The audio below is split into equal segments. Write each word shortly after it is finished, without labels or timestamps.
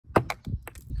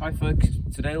Hi folks,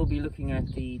 today we'll be looking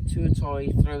at the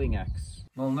Tuatahi Throwing Axe.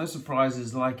 Well, no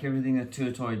surprises, like everything that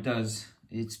Tuatahi does,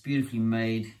 it's beautifully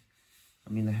made.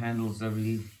 I mean, the handle's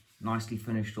lovely, nicely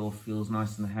finished off, feels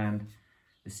nice in the hand.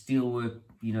 The steel work,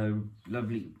 you know,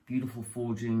 lovely, beautiful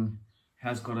forging.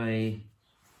 Has got a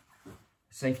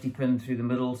safety pin through the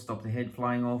middle, stop the head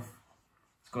flying off.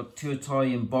 It's got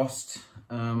Tuatahi embossed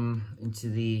into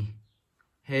the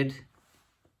head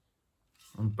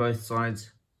on both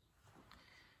sides.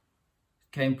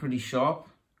 Came pretty sharp.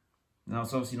 Now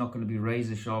it's obviously not going to be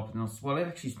razor sharp. Well,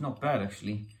 actually it's not bad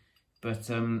actually, but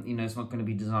you know, it's not going to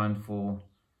be designed for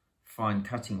fine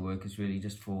cutting work. It's really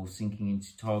just for sinking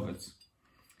into targets.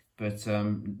 But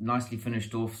nicely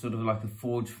finished off, sort of like a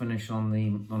forged finish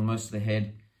on most of the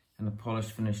head, and a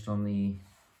polished finish on the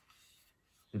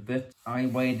bit. I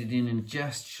weighed it in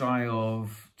just shy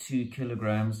of 2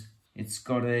 kilograms. It's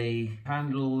got a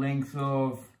handle length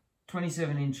of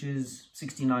 27 inches,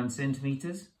 69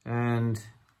 centimeters, and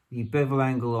the bevel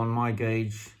angle on my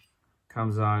gauge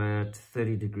comes out at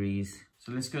 30 degrees.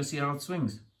 So let's go see how it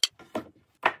swings.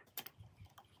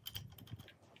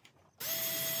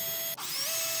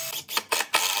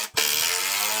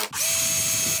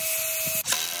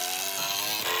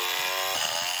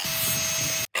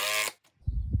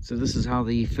 So this is how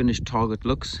the finished target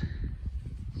looks.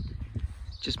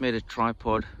 Just made a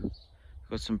tripod,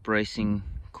 got some bracing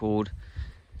cord,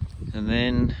 and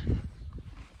then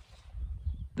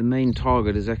the main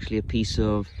target is actually a piece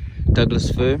of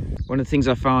Douglas fir. One of the things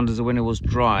I found is that when it was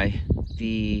dry,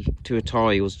 the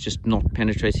Tuatahi was just not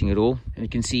penetrating at all, and you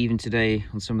can see even today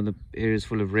on some of the areas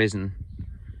full of resin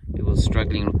it was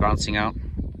struggling and bouncing out.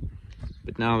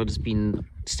 But now that it's been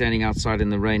standing outside in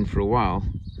the rain for a while,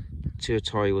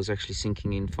 Tuatahi was actually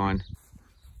sinking in fine.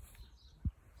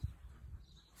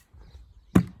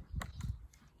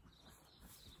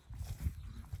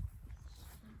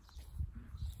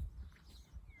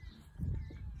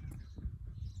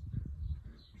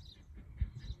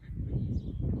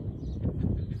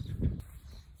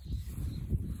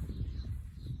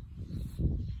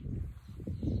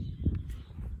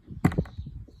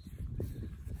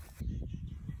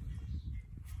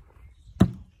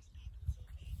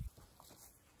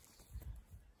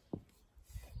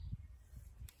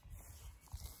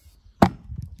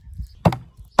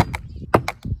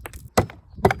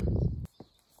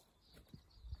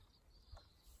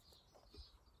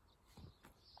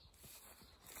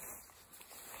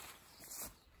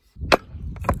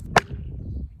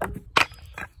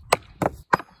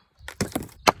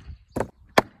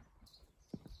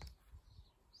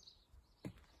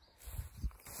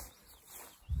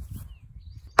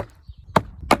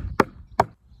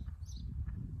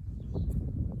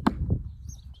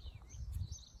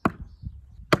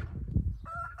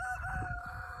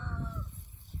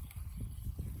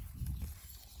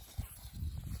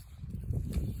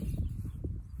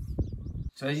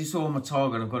 So as you saw on my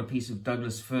target, I've got a piece of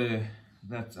Douglas fir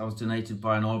that I was donated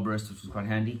by an arborist, which was quite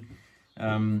handy.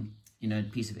 You know, a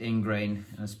piece of end grain,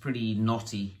 and it's pretty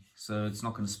knotty, so it's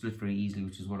not going to split very easily,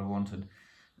 which is what I wanted.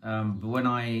 But when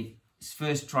I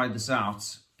first tried this out,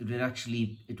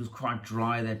 it was quite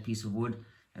dry, that piece of wood,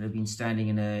 and it had been standing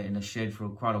in a shed for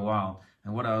quite a while.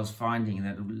 And what I was finding,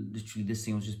 that literally this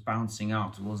thing was just bouncing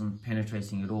out, it wasn't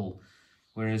penetrating at all.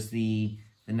 Whereas the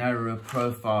narrower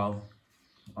profile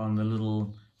on the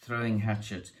little throwing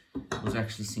hatchet was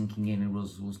actually sinking in. It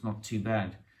was not too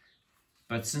bad.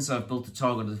 But since I've built the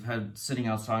target, I've had sitting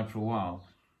outside for a while,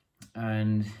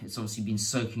 and it's obviously been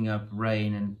soaking up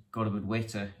rain and got a bit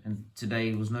wetter, and today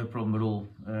it was no problem at all,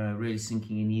 really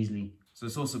sinking in easily. So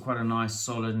it's also quite a nice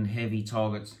solid and heavy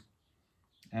target,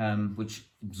 which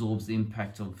absorbs the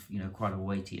impact of, you know, quite a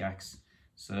weighty axe.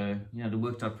 So, you know, it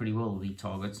worked out pretty well with the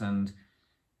targets, and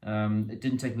it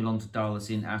didn't take me long to dial this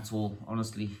in at all.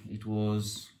 Honestly, it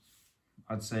was,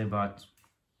 I'd say, about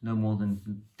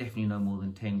definitely no more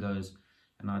than 10 goes,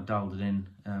 and I dialed it in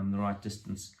the right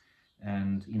distance,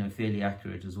 and, you know, fairly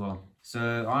accurate as well.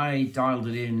 So I dialed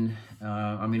it in.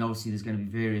 I mean, obviously there's going to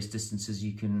be various distances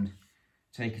you can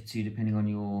take it to depending on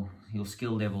your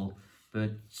skill level,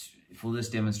 but for this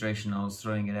demonstration I was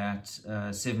throwing it at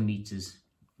 7 meters,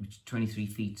 which is 23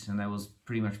 feet, and that was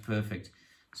pretty much perfect,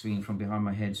 swinging from behind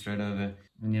my head straight over.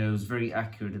 And, you know, it was very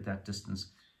accurate at that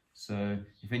distance. So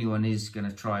if anyone is going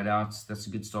to try it out, that's a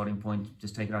good starting point.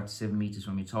 Just take it out to 7 meters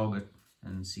from your target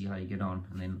and see how you get on,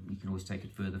 and then you can always take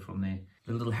it further from there.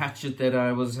 The little hatchet that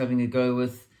I was having a go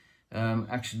with,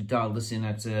 actually dialed this in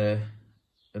at a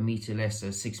meter less,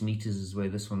 so 6 meters is where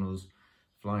this one was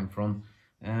flying from.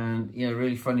 And yeah,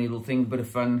 really funny little thing, bit of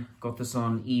fun. Got this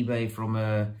on eBay from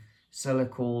a seller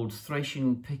called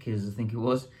Thracian Pickers, I think it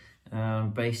was.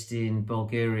 based in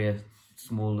Bulgaria.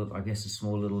 Small, I guess a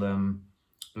small little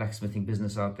blacksmithing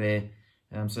business out there.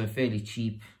 So fairly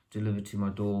cheap, delivered to my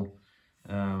door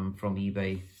from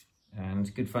eBay,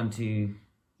 and good fun to,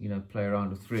 you know, play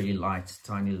around with. Really light,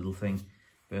 tiny little thing,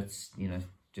 but you know,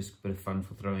 just a bit of fun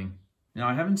for throwing. Now,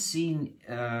 I haven't seen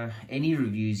any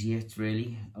reviews yet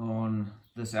really on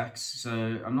this axe,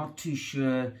 so I'm not too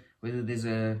sure whether there's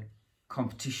a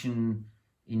competition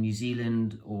in New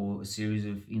Zealand or a series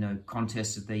of, you know,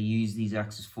 contests that they use these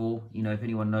axes for. You know, if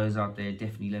anyone knows out there,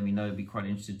 definitely let me know. I'd be quite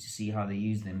interested to see how they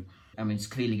use them. I mean, it's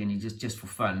clearly going to be just for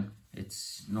fun.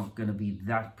 It's not going to be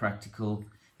that practical.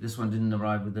 This one didn't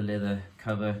arrive with the leather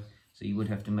cover, so you would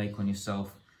have to make one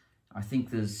yourself. I think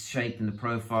the shape and the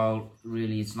profile,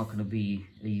 really, it's not going to be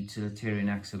a utilitarian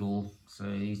axe at all. So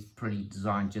it's pretty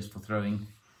designed just for throwing,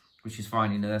 which is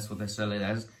fine, you know, that's what they sell it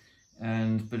as.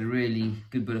 But a really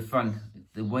good bit of fun.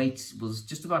 The weight was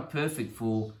just about perfect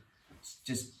for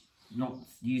just not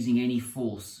using any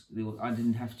force. I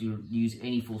didn't have to use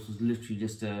any force. It was literally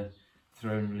just a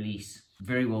throw and release.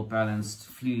 Very well balanced,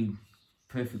 flew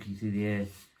perfectly through the air.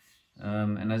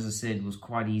 And as I said, it was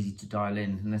quite easy to dial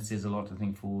in, and that says a lot, I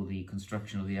think, for the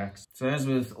construction of the axe. So as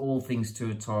with all things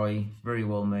Tuatahi, very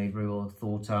well made, very well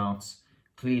thought out.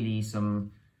 Clearly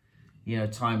some, you know,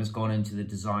 time has gone into the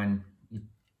design.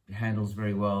 It handles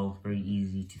very well, very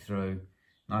easy to throw,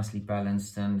 nicely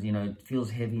balanced, and you know, it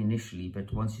feels heavy initially,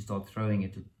 but once you start throwing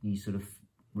it, you sort of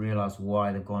realize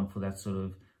why they've gone for that sort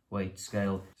of weight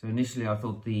scale. So initially I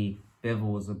thought the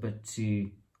bevel was a bit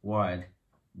too wide.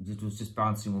 It was just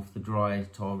bouncing off the dry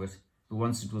target, but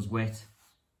once it was wet,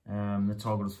 the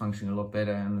target was functioning a lot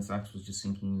better, and this axe was just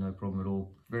sinking no problem at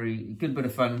all. Very good bit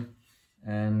of fun,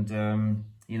 and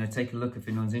you know, take a look if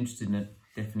anyone's interested in it.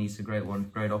 Definitely it's a great one,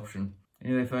 great option.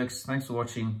 Anyway folks, thanks for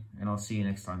watching, and I'll see you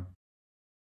next time.